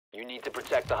You need to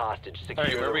protect the hostage. Secure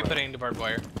Alright, where are we the room. putting the barbed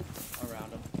wire?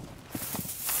 Around him.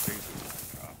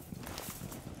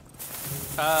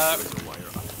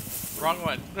 Wrong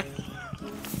one.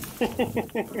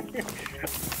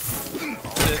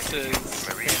 This is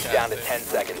fantastic. Down to 10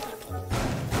 seconds.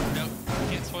 Nope,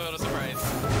 can't spoil the surprise.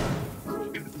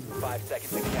 5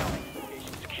 seconds and counting.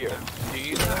 Location secure.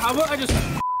 Jeez. How about I just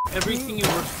everything you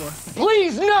worked for?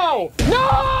 Please, no! No!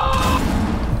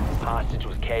 Hostage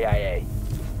was KIA.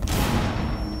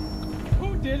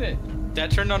 Who did it?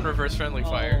 That turned on reverse friendly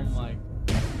fire. Oh my.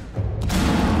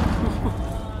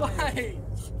 Why?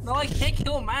 No, I can't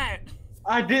kill Matt.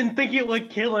 I didn't think it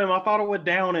would kill him. I thought it would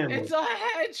down him. It's a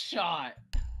headshot.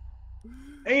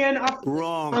 And I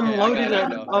unloaded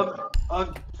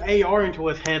a AR into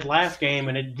his head last game,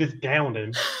 and it just downed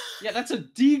him. Yeah, that's a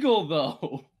deagle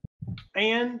though.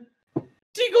 And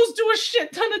Deagles do a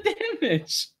shit ton of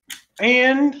damage.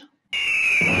 and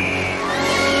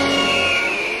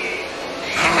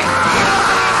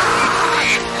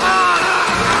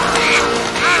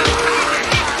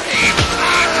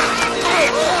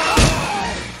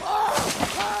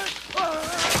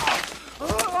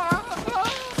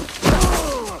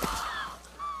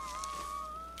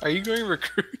Are you going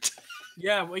recruit?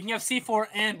 Yeah, we can have C4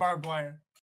 and barbed wire.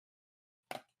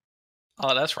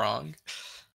 Oh, that's wrong.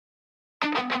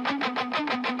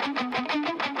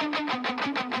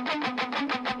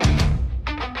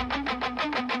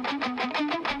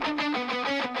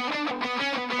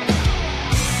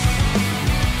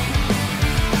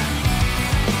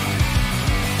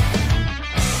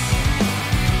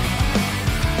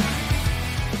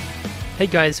 Hey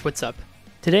guys, what's up?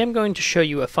 Today I'm going to show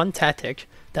you a fun tactic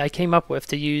that I came up with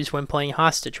to use when playing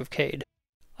hostage with Cade.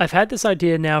 I've had this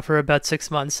idea now for about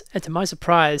 6 months, and to my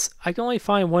surprise, I can only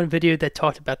find one video that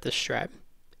talked about this strat.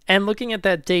 And looking at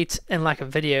that date and lack of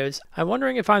videos, I'm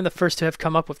wondering if I'm the first to have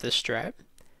come up with this strat.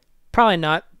 Probably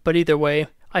not, but either way,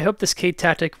 I hope this Cade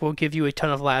tactic will give you a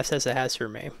ton of laughs as it has for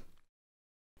me.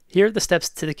 Here are the steps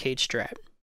to the Cade strat.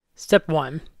 Step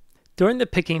 1. During the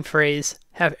picking phase,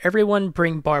 have everyone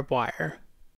bring barbed wire.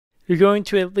 You're going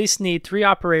to at least need 3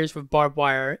 operators with barbed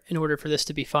wire in order for this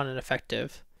to be fun and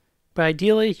effective. But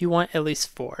ideally, you want at least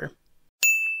 4.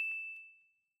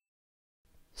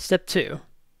 Step 2.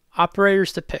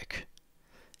 Operators to pick.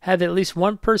 Have at least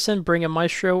one person bring a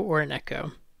maestro or an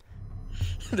echo.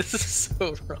 This is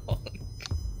so wrong.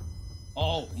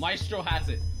 Oh, Maestro has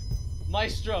it.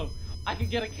 Maestro, I can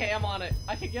get a cam on it.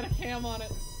 I can get a cam on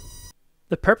it.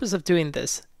 The purpose of doing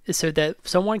this is so that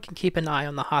someone can keep an eye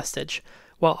on the hostage,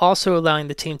 while also allowing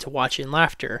the team to watch in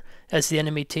laughter as the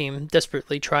enemy team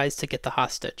desperately tries to get the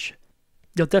hostage.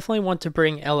 You'll definitely want to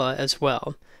bring Ella as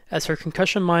well, as her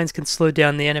concussion mines can slow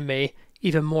down the enemy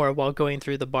even more while going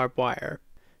through the barbed wire.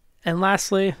 And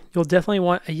lastly, you'll definitely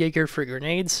want a jager for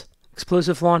grenades,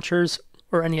 explosive launchers,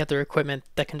 or any other equipment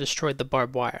that can destroy the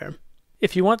barbed wire.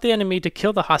 If you want the enemy to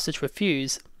kill the hostage with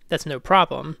fuse, that's no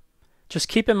problem. Just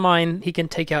keep in mind he can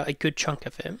take out a good chunk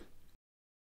of it.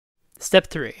 Step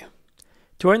 3.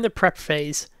 During the prep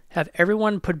phase, have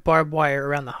everyone put barbed wire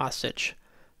around the hostage.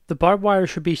 The barbed wire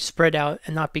should be spread out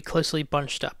and not be closely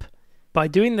bunched up. By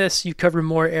doing this, you cover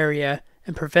more area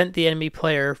and prevent the enemy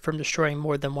player from destroying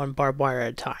more than one barbed wire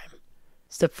at a time.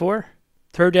 Step 4.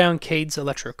 Throw down Cade's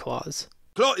electro claws.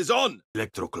 Claw is on!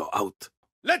 Electro claw out.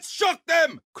 Let's shock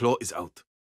them! Claw is out.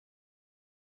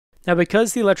 Now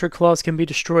because the electric claws can be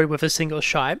destroyed with a single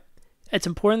shot, it's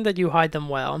important that you hide them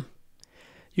well.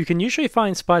 You can usually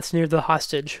find spots near the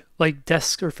hostage, like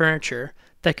desks or furniture,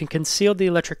 that can conceal the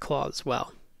electric claws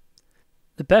well.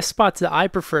 The best spots that I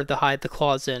prefer to hide the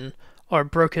claws in are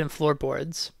broken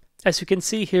floorboards. As you can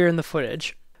see here in the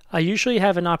footage, I usually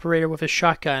have an operator with a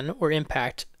shotgun or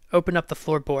impact open up the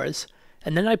floorboards,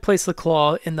 and then I place the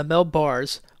claw in the metal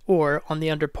bars or on the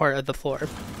under part of the floor.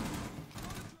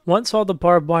 Once all the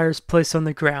barbed wire is placed on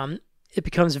the ground, it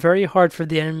becomes very hard for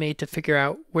the enemy to figure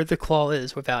out where the claw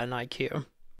is without an IQ.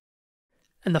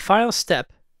 And the final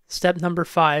step, step number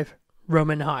 5, roam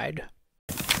and hide.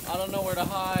 I don't know where to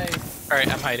hide.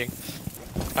 Alright, I'm hiding.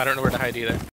 I don't know where to hide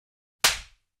either.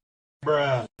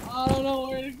 bruh. I don't know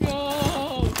where to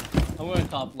go. I'm going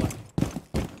top left.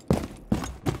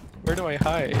 Where do I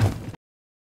hide?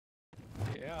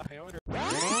 Yeah, I wonder.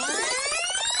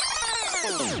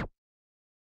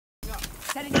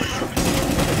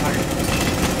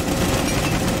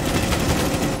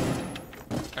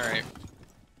 Alright.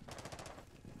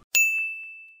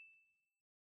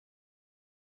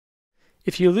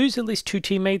 If you lose at least 2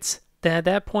 teammates, then at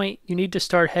that point you need to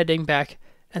start heading back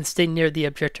and stay near the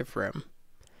objective room.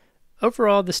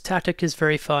 Overall, this tactic is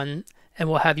very fun and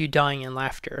will have you dying in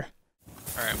laughter.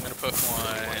 Alright, I'm gonna put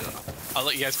one I'll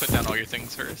let you guys put down all your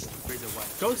things first.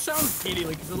 Ghost sounds giddy,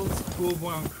 like he's a little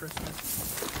schoolboy on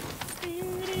Christmas.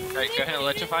 Alright, go ahead and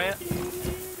electrify it.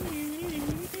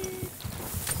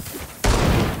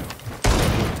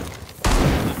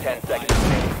 Ten seconds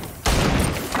remaining.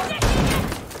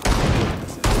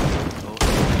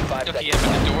 5 Okay, seconds. yeah,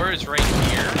 but the door is right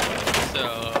here,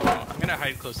 so I'm gonna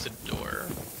hide close to the door.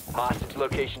 Hostage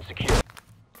location secure.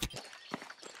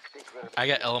 I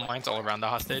got elements all around the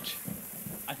hostage.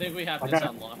 I think we have I this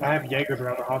got, unlocked. I have Jaegers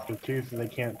around the hostage too, so they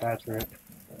can't thatcher it.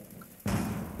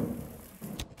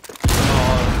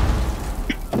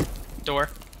 Door.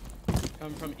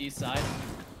 Coming from east side.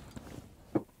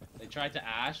 They tried to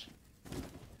Ash.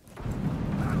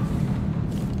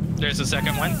 There's a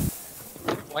second one.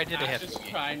 Why did they Ash have is to be?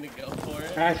 trying to go for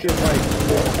it. Ash is like,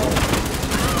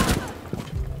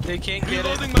 They can't get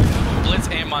it. Blitz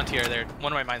and Monty are there.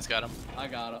 One of my mines got him. I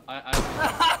got him.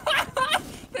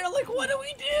 They're like, what do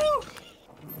we do?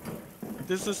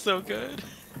 This is so good.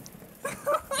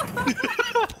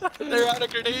 They're out of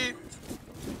grenades.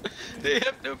 They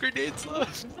have no grenades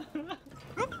left. No.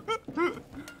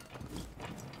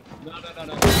 I'm just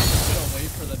gonna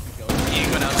wait for them to go. He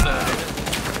went outside.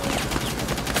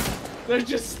 They're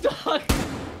just stuck.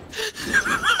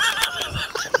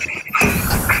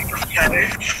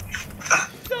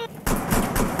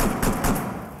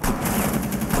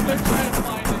 They're trying to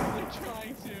find it. They're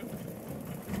trying to.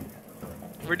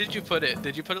 Where did you put it?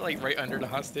 Did you put it like right under the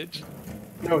hostage?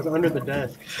 no, it's under the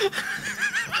desk.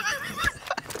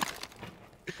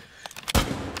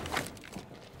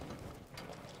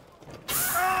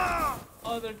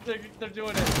 Oh, they're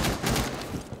doing it.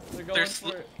 They're going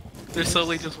for it. They're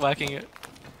slowly just whacking it.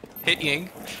 Hit Ying.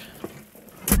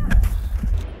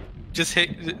 Just hit.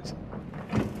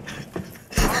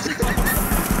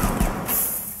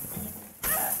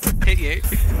 Hit Ying.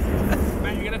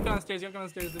 Man, you gotta come downstairs. You gotta come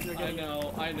downstairs. If you're I getting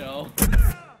know. I know.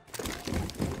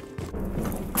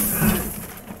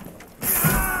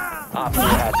 Op 4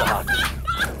 has the hostage.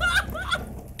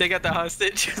 They got the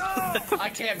hostage. I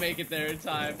can't make it there in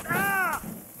time.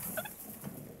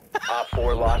 Op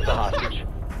 4 lost the hostage.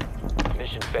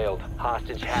 Mission failed.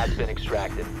 Hostage has been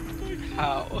extracted.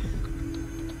 How?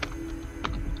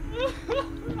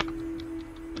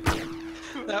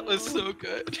 That was so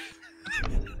good.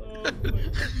 Oh my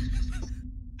God.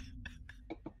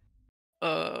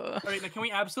 Alright, now can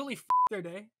we absolutely f their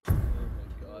day? Oh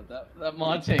my God, that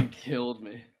Montagne killed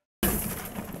me.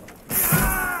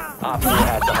 Op 4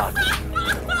 has the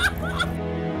hostage.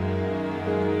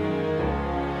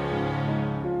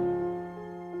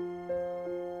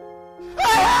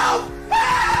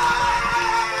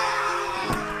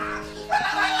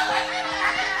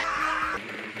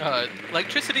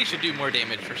 Electricity should do more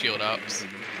damage for shield ups,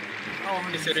 Oh,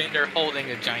 considering they're holding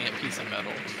a giant piece of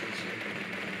metal.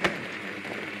 Yeah,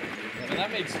 but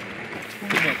that makes too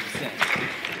much sense.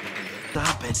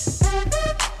 Stop it.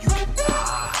 You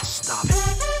cannot stop it.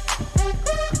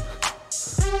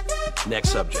 Next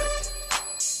subject.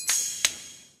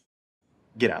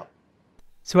 Get out.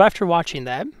 So after watching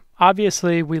that,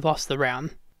 obviously we lost the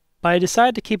round, but I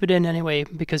decided to keep it in anyway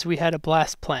because we had a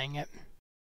blast playing it.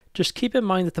 Just keep in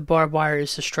mind that the barbed wire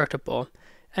is destructible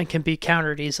and can be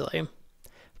countered easily.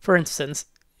 For instance,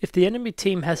 if the enemy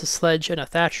team has a sledge and a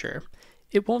thatcher,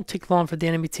 it won't take long for the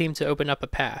enemy team to open up a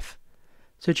path.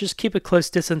 So just keep a close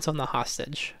distance on the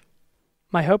hostage.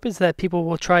 My hope is that people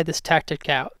will try this tactic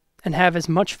out and have as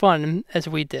much fun as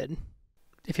we did.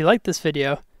 If you liked this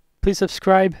video, please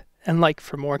subscribe and like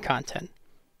for more content.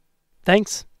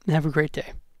 Thanks, and have a great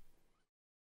day.